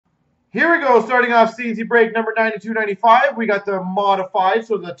Here we go, starting off CNC break number 9295. We got the modified,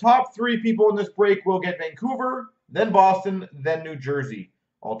 so the top 3 people in this break will get Vancouver, then Boston, then New Jersey.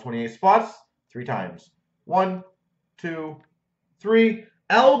 All 28 spots, 3 times. 1, 2, 3.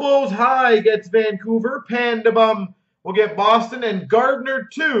 Elbows High gets Vancouver. Panda Bum will get Boston, and Gardner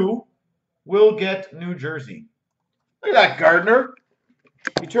 2 will get New Jersey. Look at that, Gardner.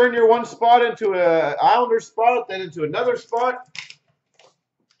 You turn your one spot into an Islander spot, then into another spot.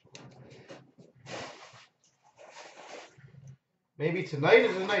 Maybe tonight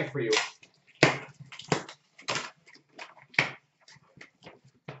is the night for you.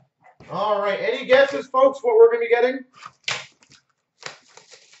 All right, any guesses, folks, what we're going to be getting?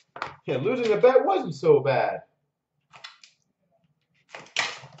 Yeah, losing the bet wasn't so bad.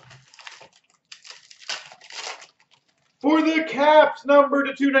 For the Caps, number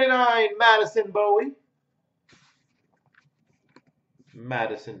to 299, Madison Bowie.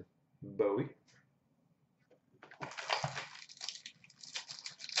 Madison Bowie.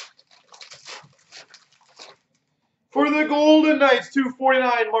 For the Golden Knights,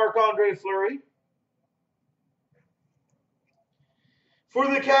 249, Marc-Andre Fleury. For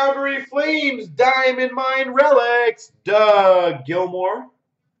the Calgary Flames, Diamond Mine Relics, Doug Gilmour.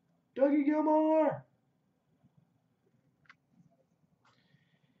 Dougie Gilmour.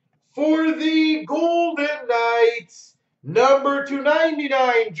 For the Golden Knights, number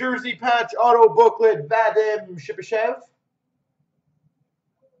 299, Jersey Patch Auto Booklet, Vadim Shipachyov.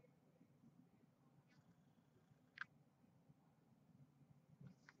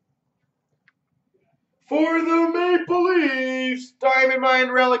 For the Maple Leafs, Diamond Mine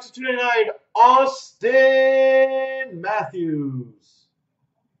Relics 299, Austin Matthews.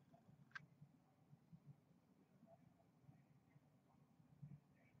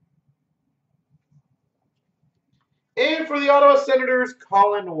 And for the Ottawa Senators,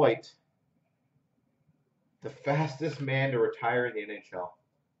 Colin White. The fastest man to retire in the NHL.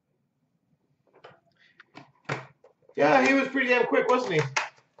 Yeah, he was pretty damn quick, wasn't he?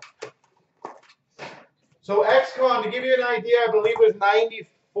 So XCOM, to give you an idea, I believe there's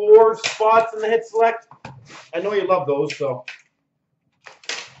 94 spots in the hit select. I know you love those, so.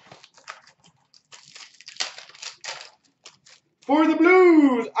 For the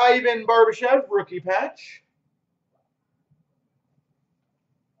Blues, Ivan Barbashev, rookie patch.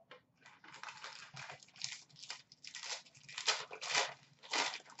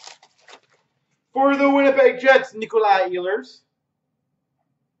 For the Winnipeg Jets, Nikolai Ehlers.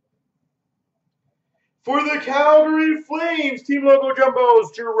 For the Calgary Flames, Team Logo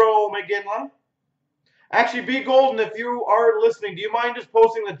Jumbos, Jerome McGinley. Actually, B Golden, if you are listening, do you mind just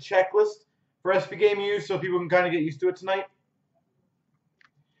posting the checklist for SP Game use so people can kind of get used to it tonight?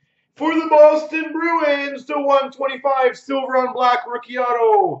 For the Boston Bruins, to 125, silver on black rookie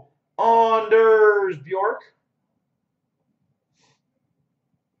auto, Anders Bjork.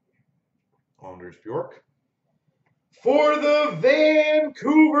 Anders Bjork. For the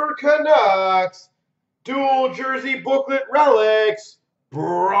Vancouver Canucks, dual jersey booklet relics,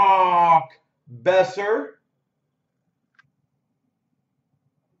 Brock Besser.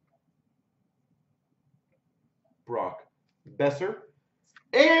 Brock Besser.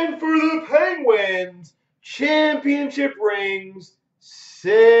 And for the Penguins, championship rings,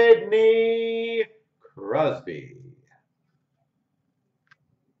 Sidney Crosby.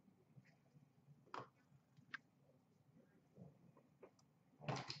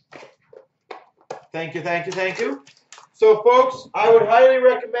 Thank you, thank you, thank you. So, folks, I would highly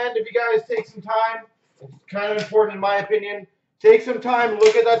recommend if you guys take some time, it's kind of important in my opinion, take some time,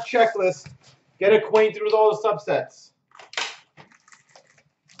 look at that checklist, get acquainted with all the subsets.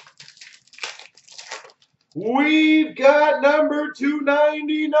 We've got number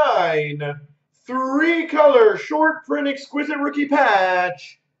 299, 3-color short print exquisite rookie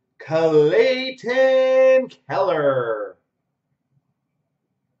patch, Clayton Keller.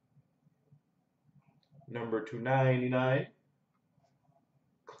 Number 299,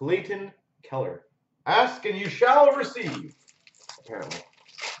 Clayton Keller. Ask and you shall receive, apparently.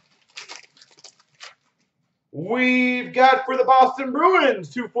 We've got for the Boston Bruins,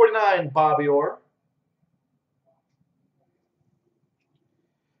 249, Bobby Orr.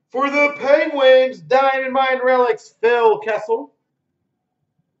 For the Penguins, Diamond Mine Relics, Phil Kessel.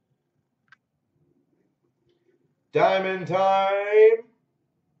 Diamond time.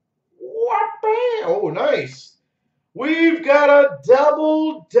 Oh, nice. We've got a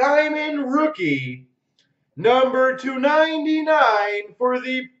double diamond rookie. Number 299 for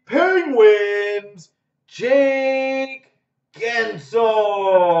the Penguins, Jake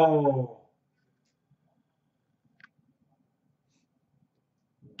Gensel.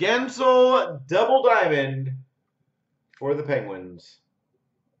 Gensel double diamond for the Penguins.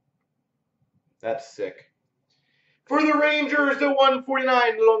 That's sick. For the Rangers, the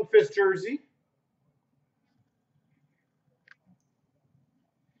 149 Lundqvist jersey.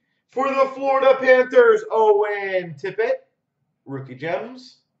 For the Florida Panthers, Owen Tippett, rookie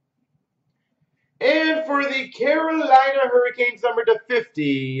gems. And for the Carolina Hurricanes, number to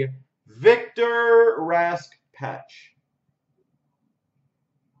 50, Victor Rask patch.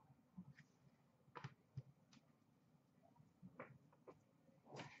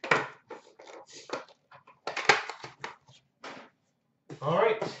 All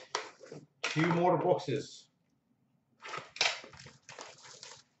right, 2 more boxes.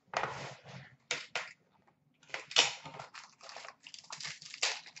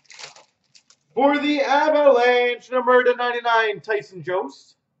 For the Avalanche, number to 99, Tyson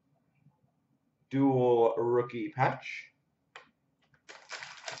Jost. Dual rookie patch.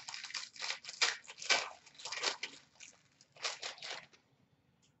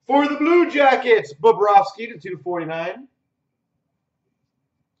 For the Blue Jackets, Bobrovsky to 249.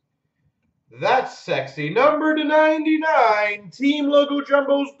 That's sexy. Number to 99, Team Logo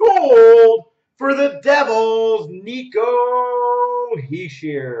Jumbo's gold for the Devils, Nico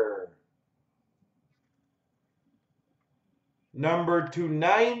Hischier. Number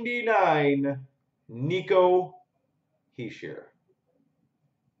 299, Nico Hischier.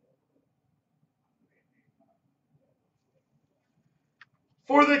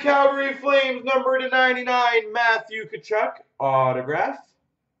 For the Calgary Flames, number to 99, Matthew Tkachuk, autograph.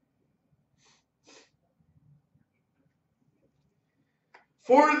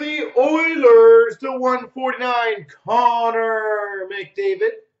 For the Oilers, to 149, Connor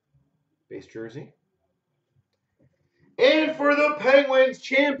McDavid, base jersey. And for the Penguins,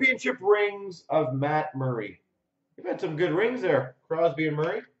 championship rings of Matt Murray. You've had some good rings there, Crosby and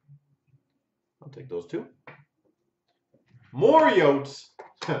Murray. I'll take those 2. More Yotes.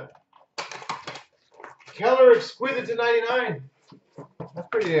 Keller Exquisite to 99. That's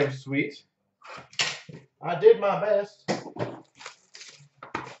pretty damn sweet. I did my best.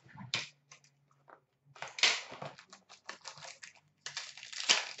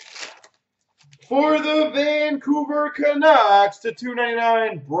 For the Vancouver Canucks, to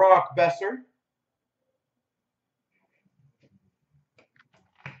 299, Brock Besser.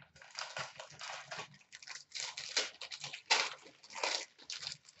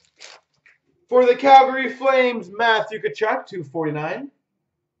 For the Calgary Flames, Matthew Tkachuk, 249.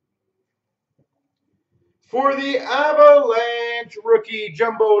 For the Avalanche, rookie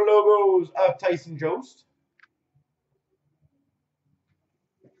jumbo logos of Tyson Jost.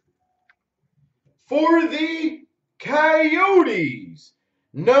 For the Coyotes,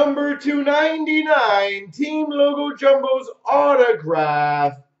 number 299, Team Logo Jumbo's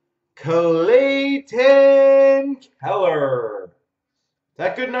autograph, Clayton Keller. Is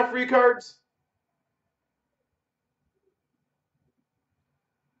that good enough for you, cards?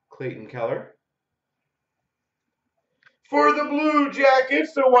 Clayton Keller. For the Blue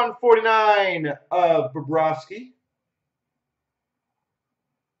Jackets, the 149 of Bobrovsky.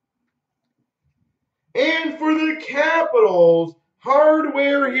 And for the Capitals,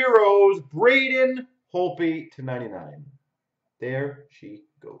 Hardware Heroes, Braden Holtby to 99. There she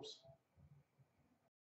goes.